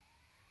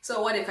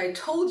So what if I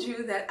told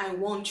you that I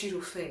want you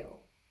to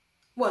fail?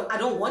 Well, I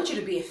don't want you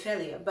to be a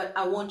failure, but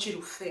I want you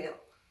to fail.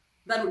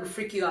 That would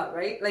freak you out,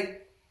 right?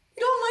 Like,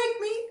 you don't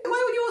like me?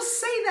 Why would you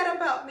say that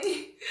about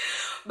me?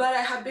 But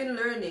I have been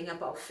learning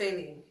about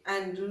failing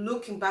and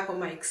looking back on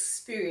my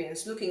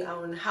experience, looking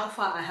on how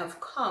far I have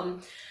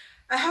come,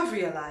 I have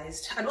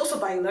realized, and also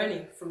by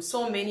learning from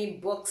so many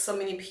books, so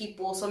many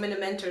people, so many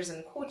mentors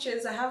and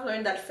coaches, I have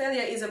learned that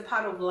failure is a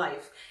part of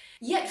life.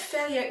 Yet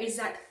failure is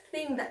that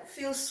thing that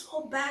feels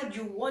so bad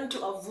you want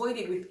to avoid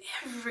it with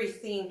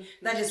everything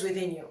that is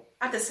within you.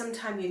 At the same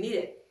time, you need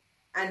it.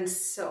 And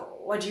so,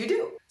 what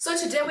do? So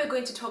today we're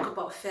going to talk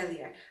about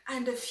failure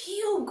and a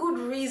few good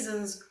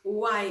reasons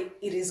why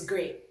it is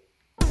great.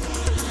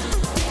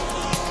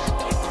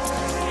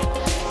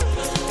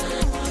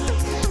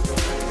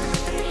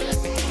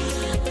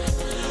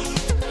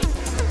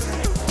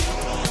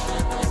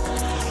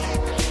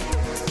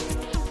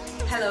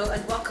 Hello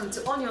and welcome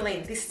to On Your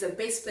Lane. This is a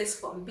base place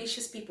for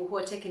ambitious people who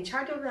are taking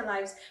charge of their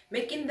lives,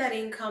 making that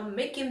income,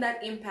 making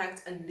that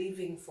impact, and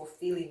living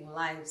fulfilling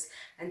lives.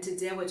 And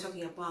today we're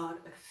talking about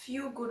a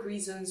few good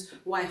reasons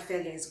why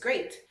failure is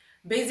great.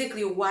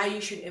 Basically, why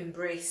you should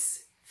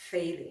embrace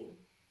failing.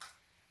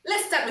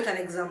 Let's start with an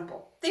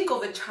example. Think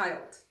of a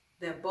child.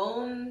 They're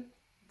born,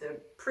 they're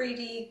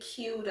pretty,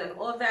 cute, and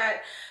all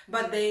that,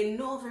 but they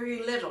know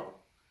very little.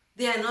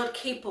 They are not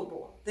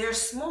capable. They're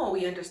small,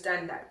 we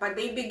understand that, but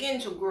they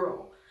begin to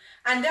grow.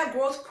 And their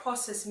growth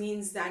process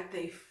means that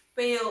they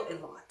fail a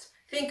lot.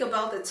 Think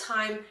about the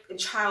time a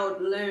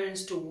child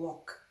learns to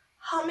walk.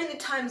 How many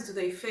times do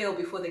they fail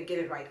before they get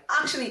it right?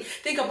 Actually,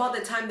 think about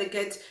the time they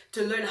get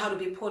to learn how to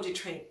be potty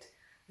trained.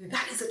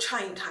 That is a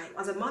trying time.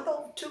 As a mother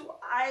of two,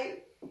 I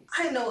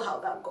know how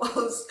that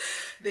goes.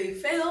 They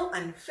fail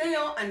and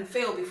fail and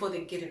fail before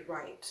they get it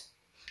right.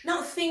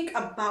 Now think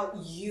about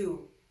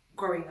you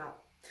growing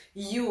up.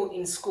 You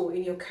in school,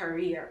 in your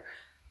career.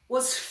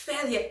 Was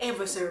failure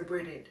ever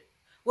celebrated?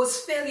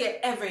 Was failure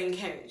ever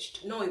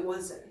encouraged? No, it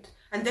wasn't.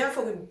 And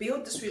therefore we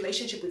built this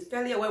relationship with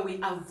failure where we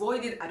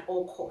avoid it at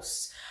all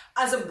costs.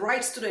 As a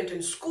bright student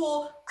in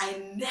school,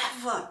 I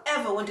never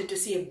ever wanted to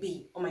see a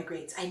B on my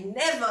grades. I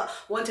never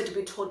wanted to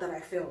be told that I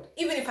failed.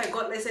 Even if I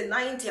got, let's say,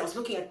 90, I was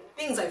looking at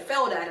things I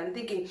failed at and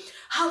thinking,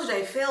 how did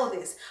I fail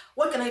this?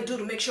 What can I do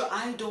to make sure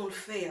I don't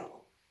fail?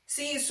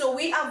 See, so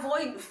we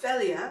avoid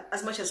failure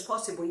as much as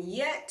possible,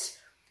 yet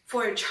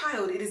for a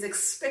child, it is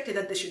expected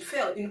that they should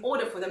fail in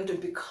order for them to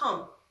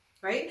become,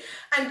 right?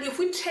 And if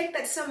we take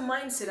that same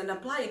mindset and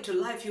apply it to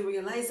life, you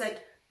realize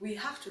that we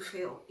have to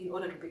fail in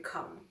order to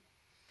become.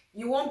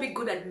 You won't be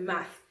good at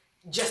math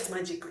just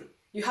magically.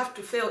 You have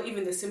to fail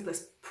even the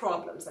simplest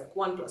problems, like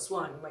 1 +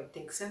 1. You might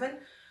think 7, you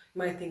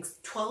might think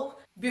 12,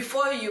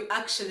 before you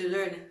actually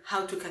learn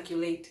how to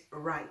calculate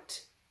right.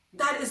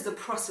 That is the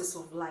process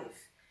of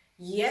life.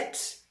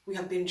 Yet, we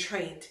have been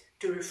trained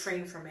to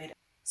refrain from it.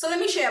 So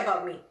let me share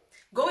about me.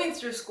 Going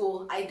through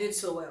school, I did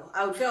so well.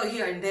 I would fail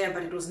here and there,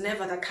 but it was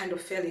never that kind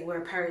of failing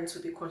where parents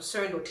would be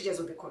concerned or teachers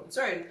would be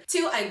concerned.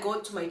 Till I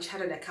got to my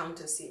chartered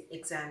accountancy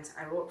exams.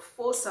 I wrote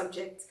 4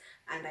 subjects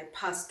and I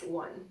passed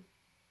 1.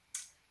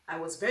 I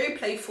was very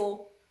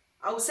playful.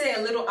 I would say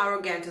a little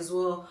arrogant as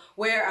well,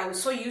 where I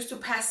was so used to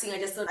passing, I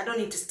just thought, I don't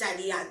need to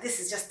study. This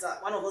is just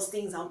one of those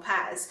things I'll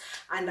pass.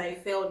 And I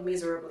failed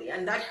miserably.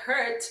 And that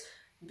hurt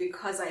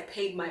because I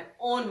paid my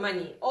own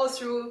money. All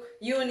through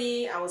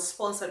uni, I was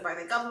sponsored by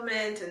the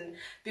government, and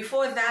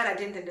before that, I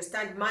didn't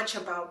understand much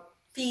about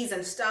fees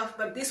and stuff,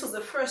 but this was the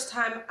first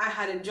time I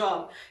had a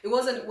job. It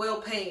wasn't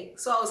well paying,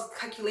 so I was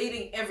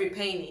calculating every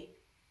penny,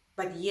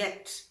 but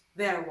yet,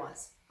 there I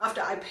was.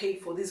 After I paid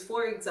for these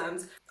 4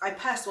 exams, I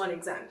passed 1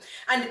 exam.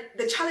 And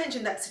the challenge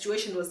in that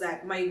situation was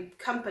that my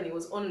company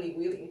was only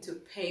willing to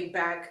pay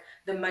back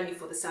the money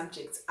for the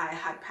subjects I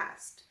had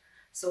passed.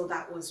 So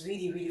that was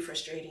really, really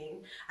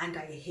frustrating and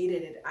I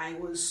hated it. I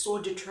was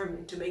so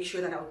determined to make sure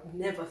that I would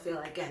never fail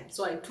again.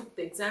 So I took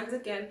the exams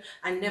again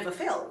and never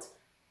failed.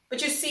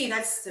 But you see,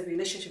 that's the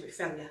relationship with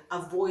failure,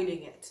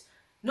 avoiding it.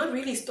 Not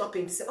really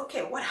stopping to say,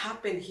 okay, what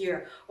happened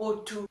here?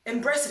 Or to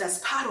embrace it as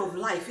part of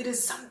life. It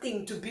is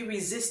something to be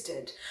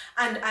resisted.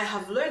 And I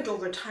have learned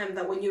over time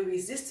that when you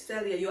resist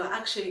failure, you are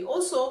actually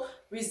also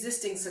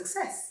resisting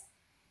success.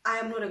 I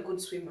am not a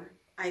good swimmer.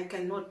 I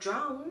cannot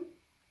drown,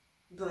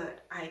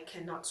 but I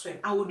cannot swim.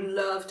 I would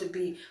love to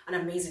be an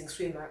amazing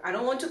swimmer. I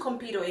don't want to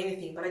compete or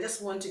anything, but I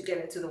just want to get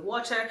into the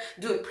water,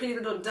 do a pretty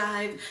little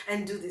dive,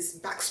 and do these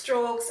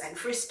backstrokes and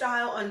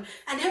freestyle and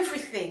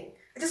everything.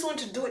 I just want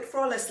to do it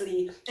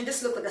flawlessly and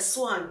just look like a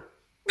swan.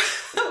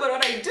 But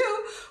what I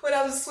do when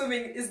I'm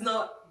swimming is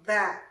not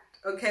that.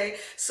 Okay,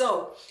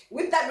 so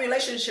with that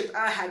relationship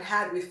I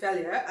had with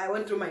failure, I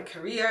went through my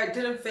career,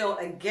 didn't fail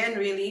again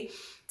really,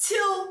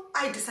 till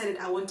I decided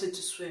I wanted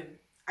to swim.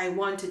 I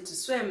wanted to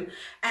swim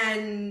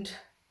and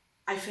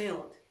I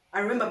failed. I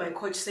remember my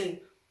coach saying,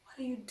 what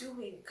are you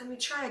doing? Can we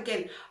try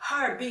again?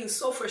 Her being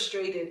so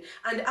frustrated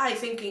and I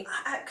thinking,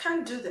 I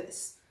can't do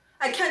this.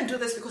 I can't do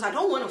this because I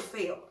don't want to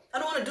fail. I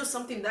don't want to do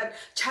something that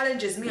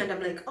challenges me and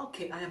I'm like,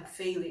 okay, I am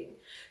failing.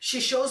 She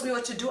shows me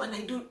what to do and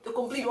I do the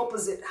complete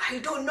opposite. I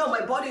don't know.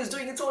 My body is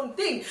doing its own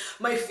thing.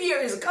 My fear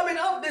is coming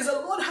up. There's a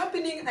lot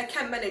happening. I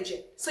can't manage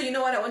it. So you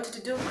know what I wanted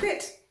to do?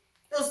 Quit.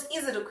 It was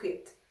easy to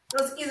quit. It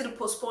was easy to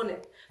postpone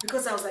it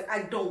because I was like,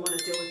 I don't want to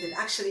deal with it.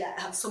 Actually, I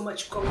have so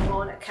much going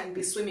on. I can't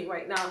be swimming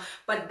right now.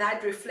 But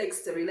that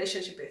reflects the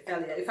relationship with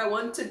failure. If I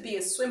want to be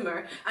a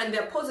swimmer, and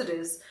there are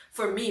positives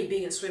for me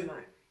being a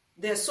swimmer,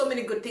 there's so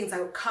many good things that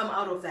will come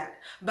out of that.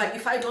 But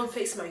if I don't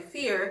face my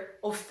fear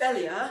of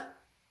failure,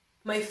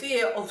 my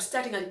fear of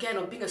starting again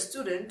or being a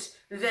student,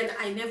 then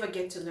I never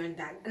get to learn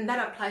that. And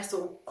that applies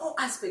to all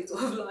aspects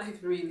of life,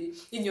 really.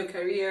 In your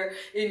career,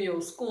 in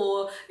your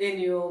school,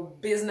 in your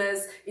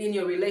business, in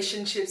your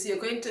relationships, you're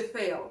going to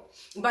fail.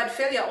 But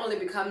failure only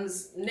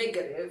becomes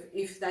negative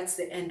if that's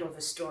the end of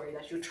the story,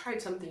 that you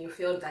tried something, you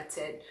failed, that's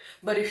it.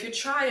 But if you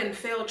try and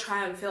fail,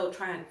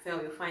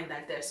 you find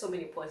that there are so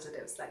many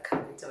positives that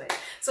come into it.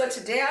 So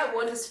today I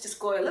want us to just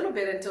go a little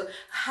bit into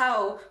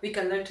how we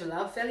can learn to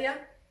love failure,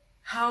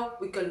 how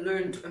we can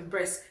learn to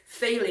embrace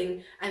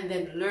failing and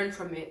then learn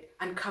from it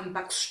and come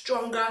back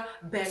stronger,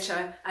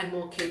 better, and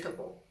more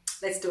capable.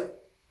 Let's do it.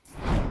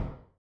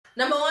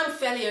 Number one,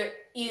 failure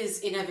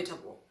is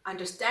inevitable.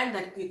 Understand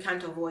that you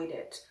can't avoid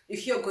it.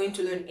 If you're going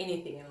to learn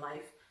anything in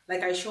life,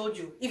 like I showed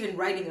you, even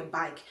riding a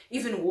bike,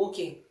 even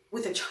walking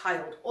with a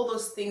child, all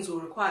those things will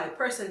require a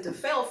person to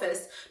fail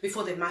first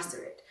before they master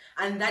it.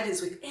 And that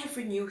is with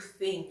every new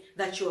thing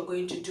that you are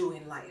going to do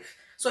in life.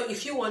 So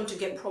if you want to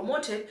get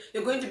promoted,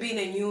 you're going to be in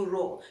a new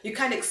role. You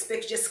can't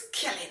expect just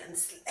kill it and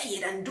slay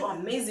it and do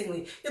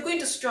amazingly. You're going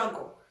to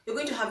struggle. You're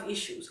going to have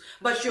issues,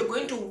 but you're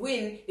going to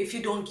win if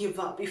you don't give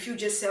up. If you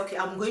just say, okay,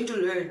 I'm going to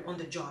learn on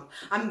the job.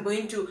 I'm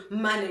going to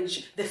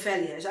manage the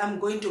failures. I'm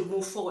going to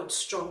move forward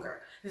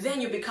stronger.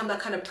 Then you become that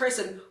kind of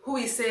person who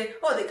is say,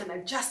 oh, they can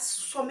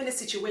adjust so many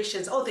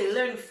situations. Oh, they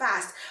learn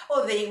fast.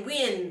 Oh, they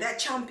win. They're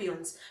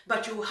champions.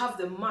 But you have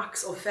the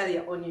marks of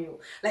failure on you.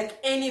 Like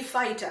any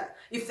fighter,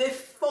 if they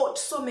fought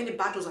so many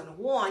battles and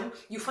won,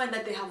 you find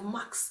that they have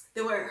marks.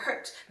 They were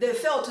hurt. They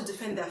failed to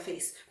defend their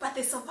face, but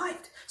they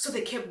survived. So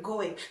they kept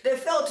going. They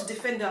failed to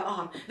defend their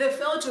arm. They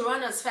failed to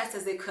run as fast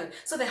as they could.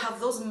 So they have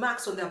those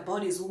marks on their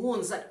bodies,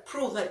 wounds that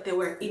prove that they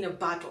were in a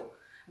battle.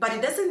 But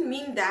it doesn't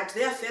mean that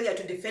their failure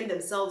to defend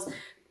themselves,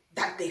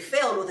 that they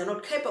failed or they're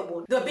not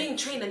capable. They're being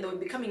trained and they're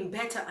becoming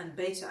better and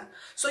better.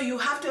 So you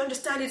have to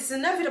understand it's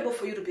inevitable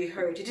for you to be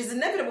hurt. It is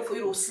inevitable for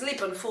you to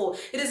slip and fall.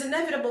 It is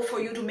inevitable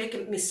for you to make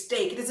a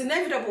mistake. It is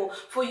inevitable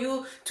for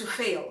you to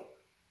fail.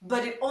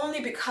 But it only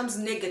becomes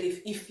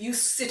negative if you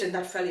sit in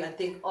that failure and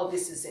think, oh,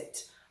 this is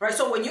it. Right?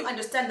 So when you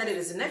understand that it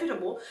is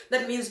inevitable,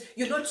 that means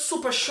you're not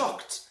super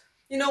shocked.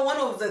 You know, one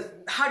of the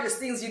hardest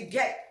things you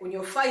get when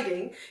you're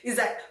fighting is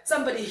that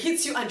somebody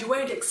hits you and you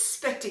weren't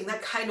expecting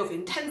that kind of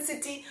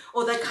intensity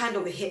or that kind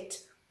of a hit.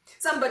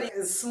 Somebody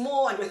is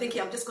small and you're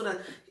thinking, I'm just going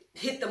to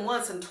hit them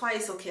once and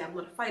twice. Okay, I'm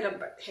going to fight them,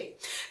 but hey,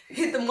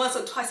 hit them once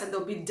or twice and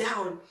they'll be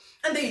down.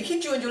 And they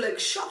hit you and you're like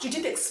shocked. You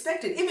didn't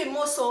expect it. Even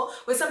more so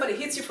when somebody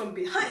hits you from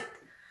behind.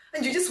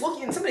 And you're just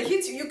walking and somebody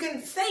hits you, you can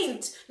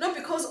faint. Not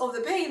because of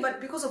the pain, but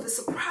because of the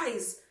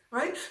surprise.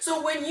 Right?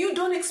 So when you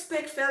don't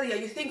expect failure,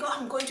 you think, oh,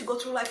 I'm going to go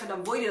through life and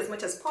avoid it as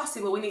much as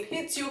possible. When it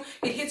hits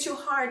you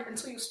hard, and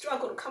so you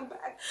struggle to come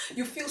back.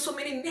 You feel so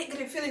many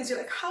negative feelings. You're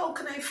like, how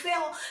can I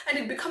fail? And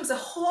it becomes a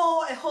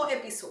whole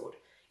episode.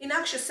 In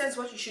actual sense,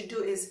 what you should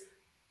do is,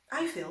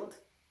 I failed.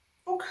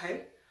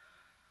 Okay.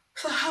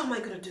 So how am I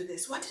going to do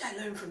this? What did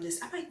I learn from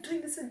this? Am I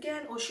doing this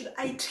again? Or should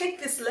I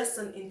take this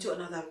lesson into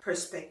another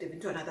perspective,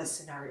 into another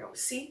scenario?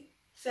 See,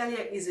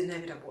 failure is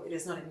inevitable. It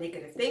is not a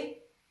negative thing.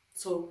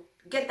 So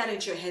get that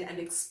into your head and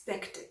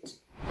expect it.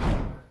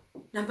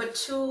 Number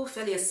two,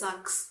 failure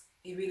sucks.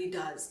 It really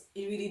does.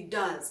 It really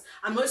does.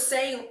 I'm not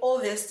saying all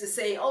this to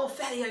say, oh,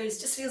 failure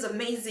just feels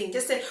amazing.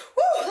 Just say,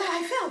 woo,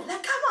 I failed.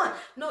 Like, come on.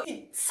 No,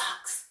 it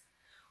sucks.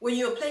 When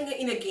you're playing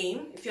in a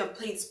game, if you have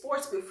played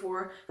sports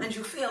before and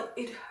you fail,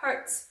 it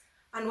hurts.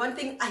 And one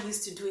thing I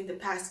used to do in the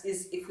past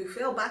is if we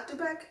fail back to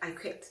back, I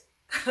quit.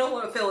 I don't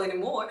want to fail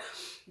anymore.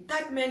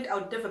 That meant I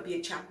would never be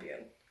a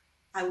champion.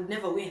 I would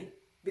never win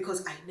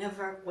because I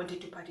never wanted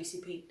to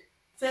participate.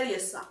 Failure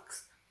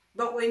sucks.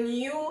 But when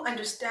you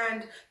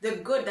understand the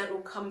good that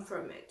will come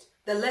from it,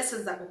 the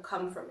lessons that will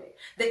come from it,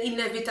 the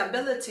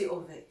inevitability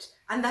of it,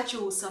 and that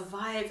you will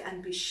survive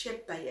and be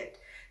shaped by it,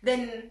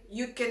 then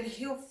you can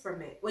heal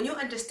from it. When you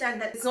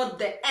understand that it's not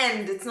the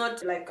end, it's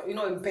not like,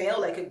 a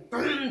bell, like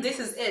this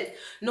is it.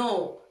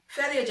 No,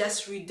 failure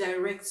just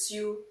redirects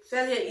you.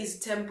 Failure is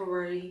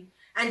temporary.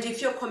 And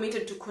if you're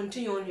committed to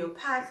continue on your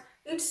path,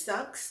 it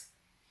sucks.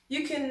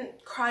 You can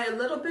cry a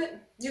little bit,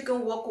 you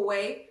can walk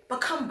away,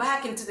 but come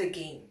back into the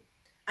game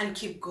and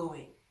keep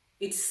going.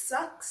 It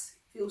sucks,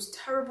 feels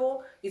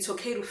terrible. It's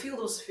okay to feel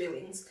those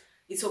feelings.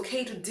 It's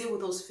okay to deal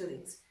with those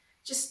feelings.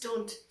 Just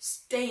don't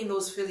stay in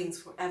those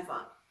feelings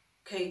forever.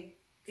 Okay,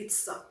 it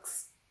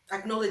sucks.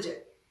 Acknowledge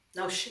it.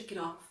 Now shake it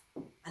off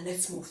and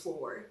let's move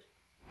forward.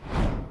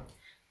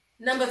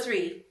 Number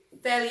three,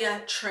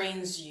 failure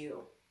trains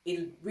you.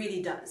 It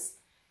really does.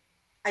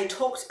 I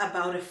talked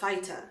about a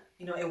fighter,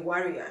 a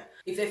warrior.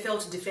 If they fail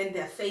to defend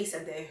their face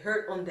and they're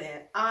hurt on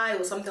their eye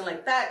or something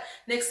like that,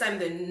 next time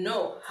they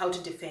know how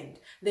to defend.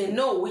 They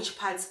know which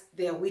parts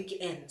they're weak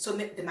in. So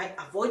they might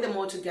avoid them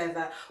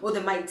altogether, or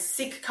they might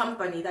seek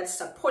company that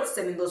supports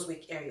them in those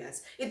weak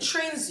areas. It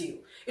trains you.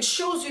 It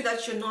shows you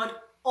that you're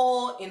not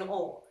all in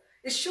all.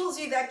 It shows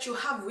you that you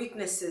have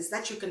weaknesses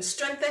that you can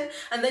strengthen,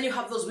 and then you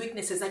have those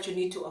weaknesses that you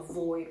need to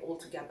avoid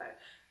altogether.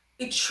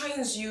 It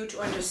trains you to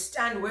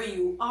understand where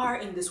you are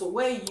in this world,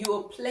 where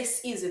your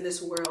place is in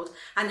this world,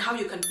 and how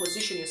you can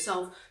position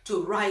yourself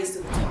to rise to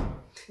the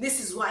top. This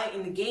is why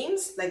in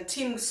games like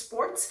team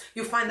sports,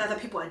 you find other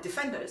people are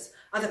defenders,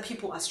 other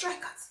people are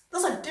strikers.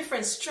 Those are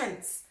different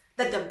strengths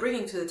that they're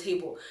bringing to the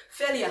table.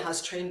 Failure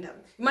has trained them.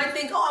 You might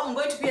think, oh, I'm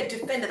going to be a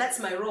defender, that's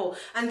my role.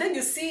 And then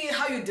you see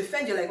how you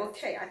defend, you're like,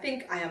 okay, I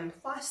think I am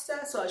faster,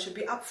 so I should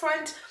be up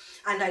front.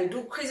 And I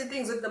do crazy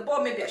things with the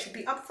ball, maybe I should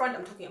be up front.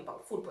 I'm talking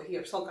about football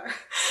here, soccer.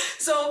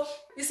 So,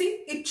 you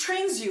see, it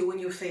trains you when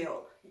you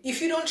fail.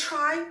 If you don't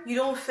try, you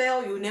don't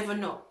fail, you never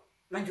know.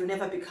 And you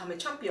never become a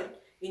champion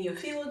in your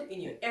field,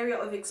 in your area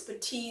of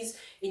expertise,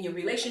 in your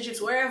relationships,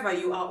 wherever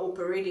you are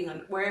operating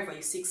and wherever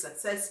you seek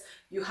success,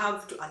 you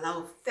have to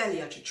allow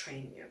failure to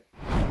train you.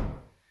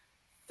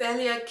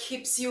 Failure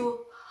keeps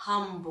you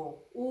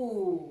humble.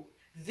 Ooh,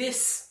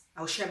 this,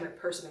 I'll share my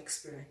personal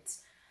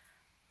experience.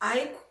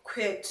 I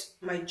quit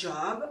my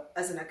job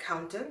as an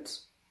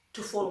accountant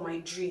to follow my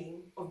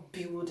dream of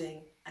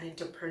building an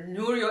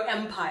entrepreneurial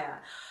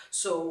empire.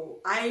 So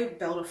I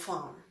built a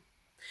farm.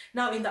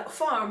 Now in that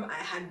farm, I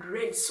had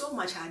read so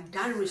much, I had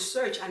done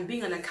research, and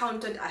being an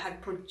accountant, I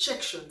had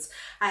projections.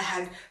 I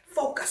had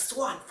focus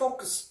 1,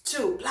 focus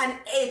 2, plan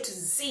A to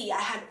Z.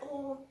 I had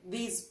all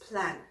these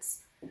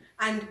plans.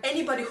 And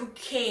anybody who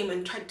came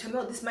and tried to tell me,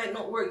 oh, this might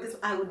not work,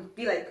 I would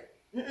be like,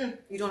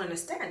 you don't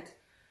understand.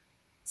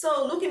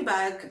 So looking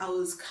back, I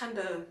was kind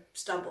of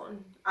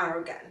stubborn,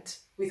 arrogant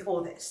with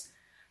all this.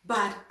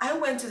 But I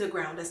went to the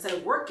ground and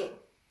started working.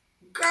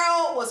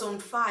 Girl was on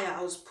fire.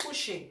 I was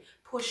pushing,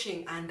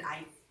 and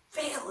I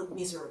failed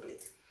miserably.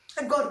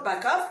 I got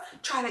back up,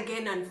 tried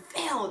again and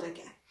failed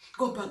again.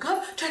 Got back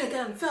up, tried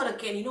again and failed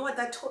again. You know what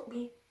that taught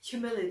me?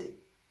 Humility.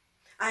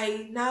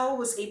 I now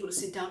was able to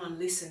sit down and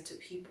listen to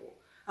people.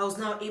 I was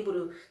now able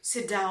to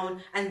sit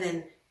down and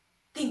then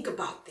think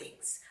about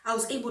things. I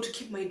was able to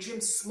keep my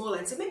dreams small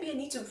and say, maybe I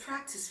need to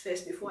practice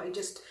first before I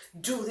just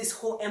do this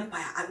whole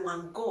empire at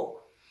one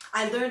go.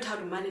 I learned how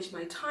to manage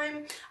my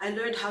time. I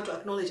learned how to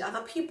acknowledge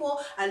other people.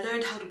 I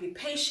learned how to be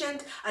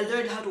patient. I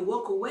learned how to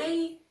walk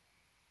away.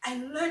 I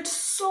learned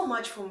so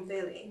much from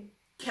failing.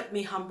 Kept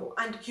me humble.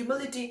 And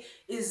humility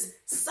is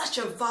such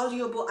a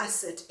valuable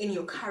asset in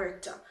your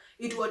character.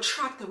 It will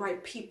attract the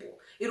right people.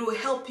 It will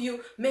help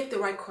you make the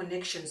right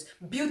connections,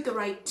 build the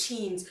right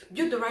teams,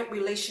 build the right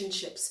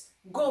relationships,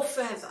 go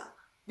further.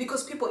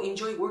 Because people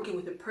enjoy working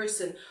with a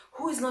person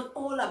who is not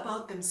all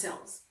about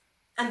themselves.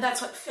 And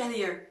that's what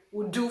failure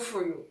will do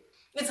for you.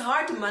 It's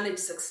hard to manage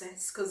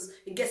success because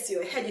it gets to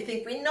your head. You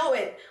think, we know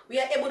it. We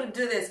are able to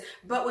do this.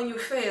 But when you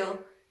fail,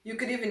 you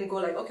could even go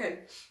like,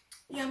 okay,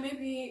 yeah,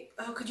 maybe,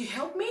 could you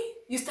help me?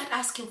 You start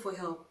asking for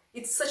help.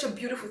 It's such a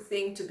beautiful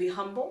thing to be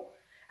humble.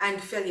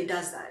 And failure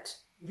does that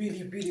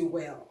really, really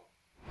well.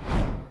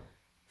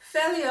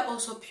 Failure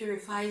also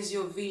purifies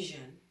your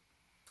vision.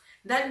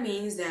 That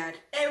means that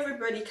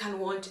everybody can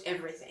want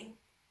everything.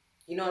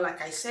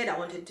 Like I said, I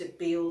wanted to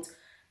build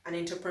an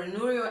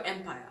entrepreneurial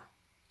empire.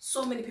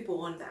 So many people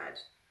want that.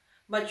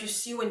 But you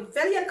see, when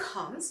failure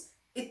comes,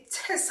 it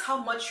tests how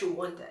much you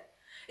want it.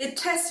 It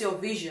tests your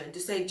vision to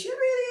say, do you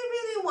really,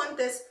 really want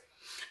this?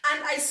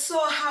 And I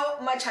saw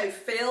how much I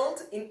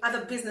failed in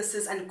other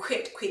businesses and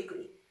quit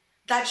quickly.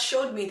 That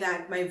showed me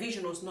that my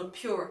vision was not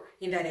pure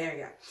in that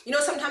area.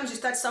 Sometimes you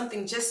start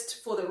something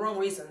just for the wrong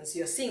reasons.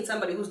 You're seeing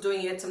somebody who's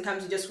doing it.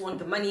 Sometimes you just want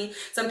the money.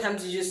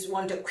 Sometimes you just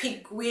want a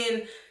quick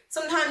win.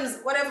 Sometimes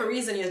whatever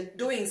reason you're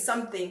doing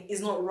something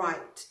is not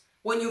right.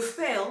 When you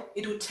fail,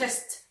 it will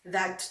test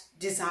that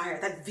desire,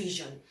 that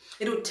vision.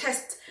 It will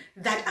test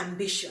that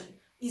ambition.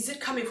 Is it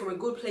coming from a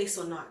good place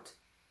or not?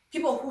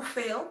 People who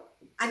fail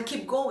and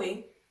keep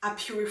going are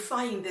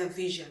purifying their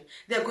vision.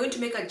 They're going to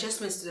make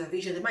adjustments to their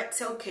vision. They might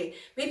say, okay,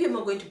 maybe I'm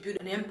not going to build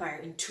an empire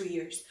in 2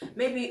 years.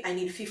 Maybe I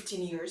need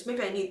 15 years.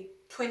 Maybe I need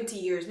 20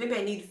 years. Maybe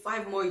I need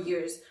 5 more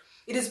years.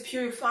 It is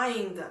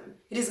purifying them.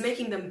 It is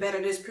making them better.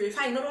 It is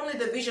purifying not only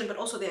their vision, but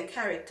also their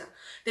character.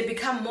 They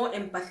become more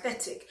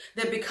empathetic.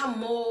 They become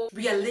more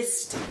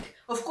realistic.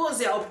 Of course,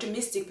 they're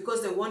optimistic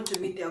because they want to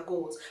meet their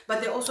goals.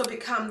 But they also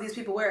become these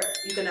people where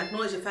you can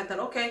acknowledge the fact that,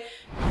 okay,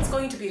 it's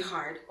going to be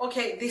hard.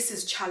 Okay, this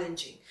is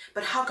challenging.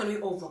 But how can we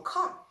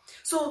overcome?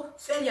 So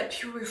failure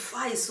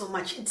purifies so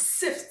much. It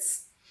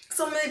sifts.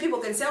 So many people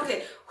can say,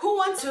 okay, who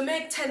wants to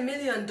make $10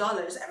 million?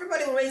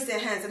 Everybody will raise their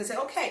hands and say,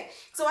 okay.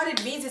 So what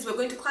it means is we're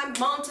going to climb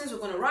mountains, we're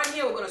going to run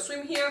here, we're going to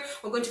swim here,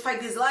 we're going to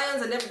fight these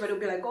lions, and everybody will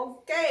be like,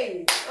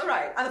 okay, all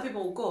right. Other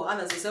people will go.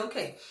 Others will say,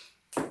 okay,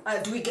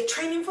 do we get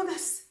training for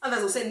this?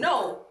 Others will say,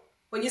 no.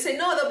 When you say,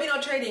 no, there'll be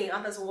no training,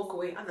 others will walk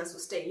away, others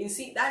will stay. You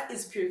see, that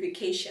is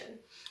purification.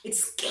 It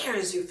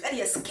scares you.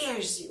 Failure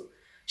scares you.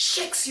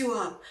 shakes you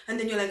up, and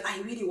then you're like, I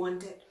really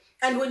want it.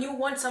 And when you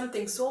want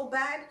something so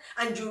bad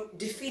and you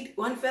defeat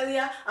one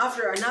failure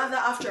after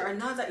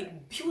another,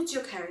 it builds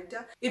your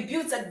character. It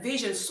builds that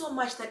vision so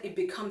much that it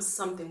becomes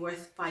something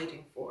worth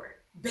fighting for.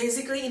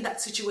 Basically, in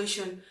that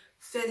situation,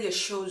 failure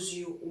shows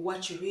you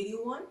what you really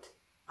want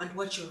and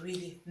what you're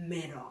really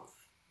made of.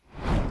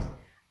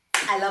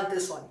 I love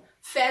this one.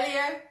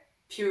 Failure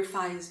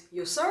purifies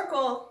your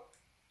circle.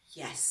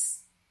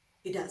 Yes,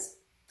 it does.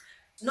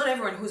 Not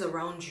everyone who's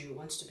around you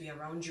wants to be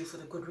around you for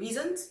the good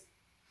reasons.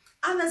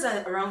 Others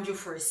are around you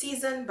for a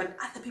season, but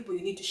other people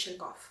you need to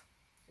shake off.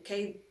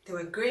 Okay? They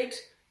were great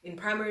in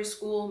primary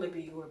school,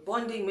 maybe you were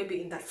bonding,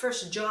 maybe in that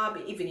first job,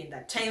 even in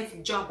that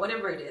 10th job,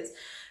 whatever it is.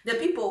 There are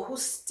people who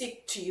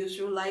stick to you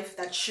through life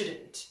that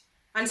shouldn't.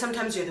 And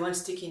sometimes you're the one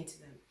sticking to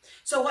them.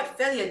 So what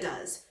failure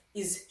does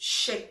is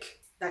shake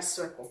that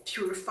circle,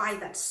 purify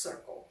that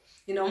circle.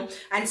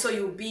 And so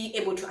you'll be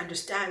able to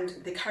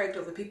understand the character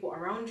of the people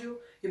around you.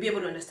 You'll be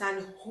able to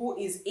understand who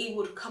is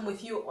able to come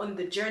with you on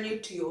the journey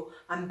to your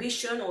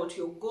ambition or to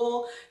your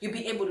goal. You'll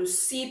be able to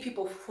see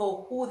people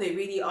for who they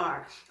really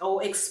are,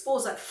 or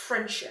expose that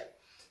friendship.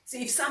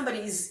 See, if somebody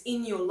is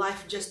in your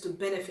life just to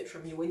benefit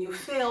from you, when you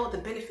fail, the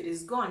benefit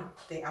is gone.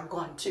 They are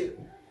gone too.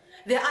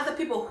 There are other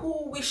people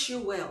who wish you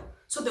well.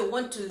 So they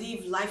want to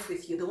live life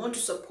with you. They want to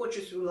support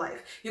you through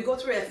life. You go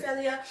through a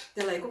failure,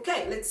 they're like,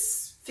 okay,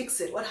 let's fix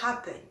it. What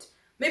happened?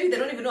 Maybe they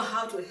don't even know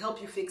how to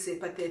help you fix it,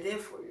 but they're there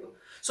for you.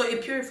 So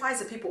it purifies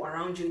the people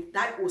around you.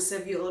 That will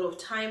save you a lot of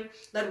time.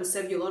 That will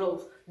save you a lot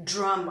of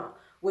drama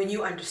when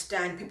you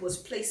understand people's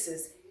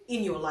places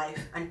in your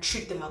life and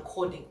treat them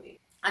accordingly.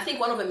 I think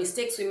one of the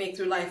mistakes we make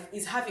through life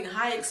is having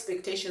high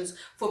expectations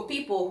for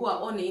people who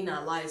are only in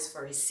our lives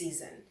for a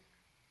season.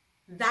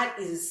 That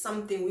is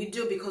something we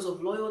do because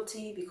of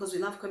loyalty, because we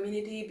love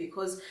community,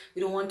 because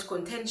we don't want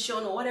contention,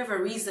 or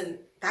whatever reason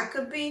that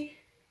could be.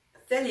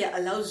 Failure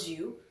allows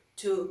you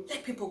to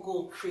let people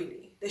go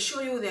freely. They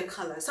show you their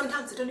colors.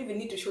 Sometimes they don't even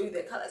need to show you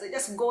their colors. They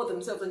just go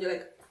themselves and you're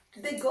like,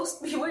 did they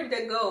ghost me? Where did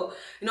they go?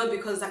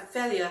 Because that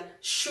failure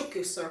shook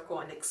your circle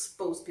and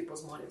exposed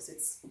people's motives.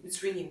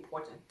 It's really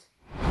important.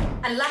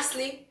 And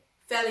lastly,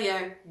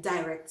 failure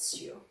directs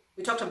you.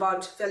 We talked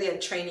about failure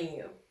training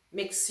you,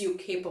 makes you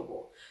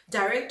capable.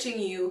 Directing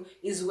you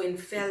is when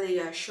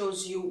failure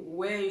shows you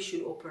where you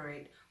should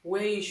operate,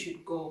 where you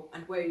should go,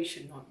 and where you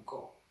should not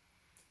go.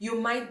 You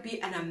might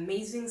be an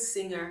amazing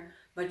singer,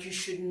 but you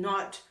should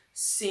not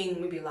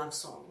sing maybe love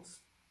songs.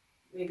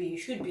 Maybe you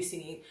should be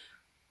singing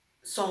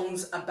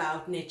songs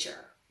about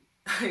nature,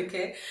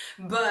 okay?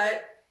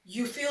 But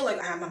you feel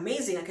like, I'm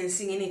amazing, I can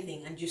sing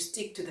anything, and you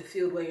stick to the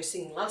field where you're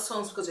singing love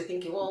songs because you're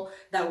thinking, well,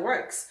 that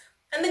works.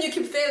 And then you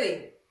keep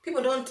failing.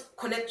 People don't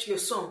connect to your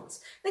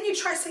songs. Then you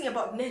try singing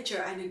about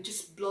nature and it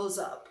just blows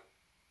up.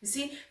 You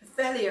see,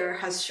 failure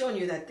has shown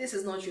you that this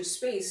is not your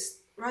space.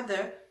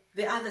 Rather,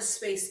 the other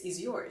space is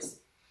yours.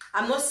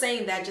 I'm not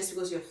saying that just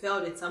because you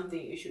failed at something,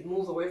 you should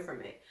move away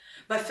from it.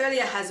 But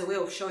failure has a way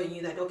of showing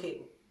you that,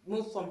 okay,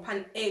 move from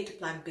plan A to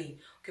plan B.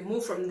 Okay,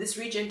 move from this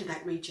region to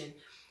that region.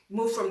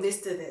 Move from this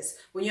to this.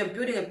 When you're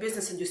building a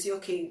business and you see,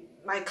 okay,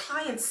 my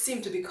clients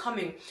seem to be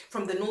coming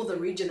from the northern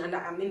region and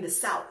I'm in the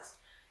south.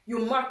 You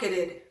market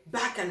it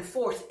back and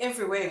forth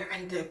everywhere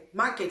and the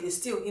market is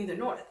still in the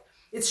north.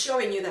 It's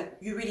showing you that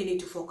you really need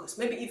to focus,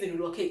 maybe even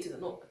relocate to the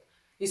north.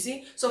 You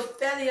see? So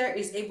failure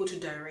is able to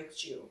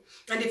direct you.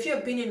 And if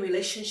you've been in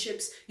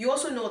relationships, you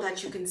also know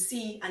that you can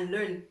see and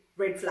learn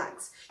red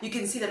flags. You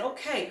can see that,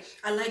 okay,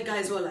 I like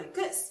guys who are like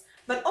this.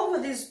 But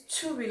over these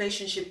two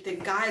relationships, the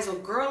guys or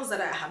girls that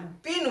I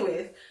have been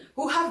with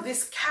who have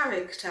this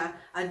character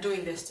are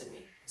doing this to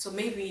me. So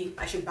maybe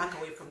I should back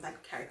away from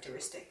that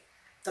characteristic.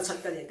 That's what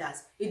failure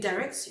does. It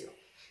directs you.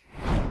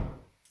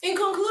 In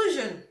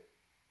conclusion,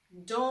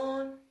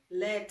 don't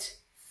let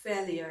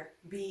failure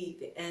be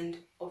the end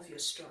of your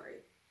story.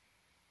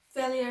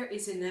 Failure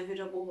is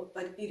inevitable,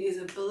 but it is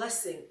a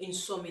blessing in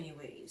so many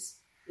ways.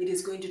 It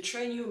is going to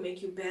train you,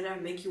 make you better,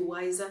 make you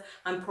wiser,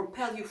 and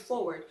propel you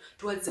forward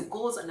towards the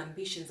goals and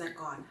ambitions that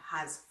God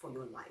has for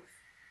your life.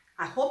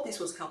 I hope this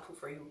was helpful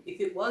for you.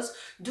 If it was,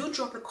 do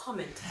drop a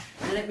comment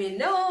and let me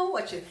know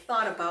what you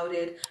thought about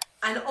it.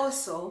 And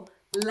also,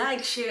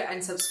 like, share,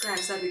 and subscribe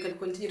so that we can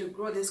continue to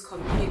grow this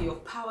community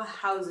of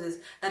powerhouses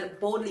that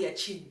boldly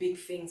achieve big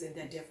things in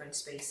their different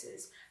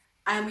spaces.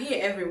 I am here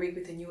every week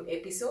with a new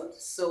episode,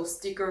 so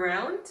stick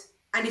around.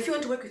 And if you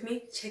want to work with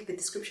me, check the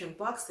description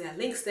box. There are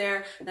links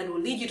there that will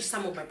lead you to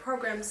some of my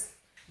programs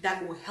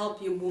that will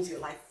help you move your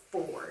life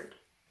forward.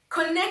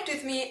 Connect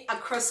with me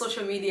across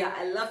social media.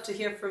 I love to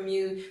hear from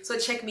you. So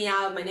check me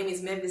out. My name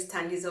is Mavis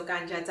Thandizo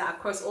Ganjata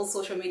across all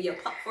social media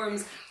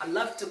platforms. I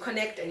love to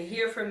connect and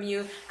hear from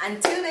you.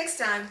 Until next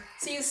time,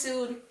 see you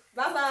soon.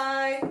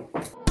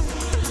 Bye-bye.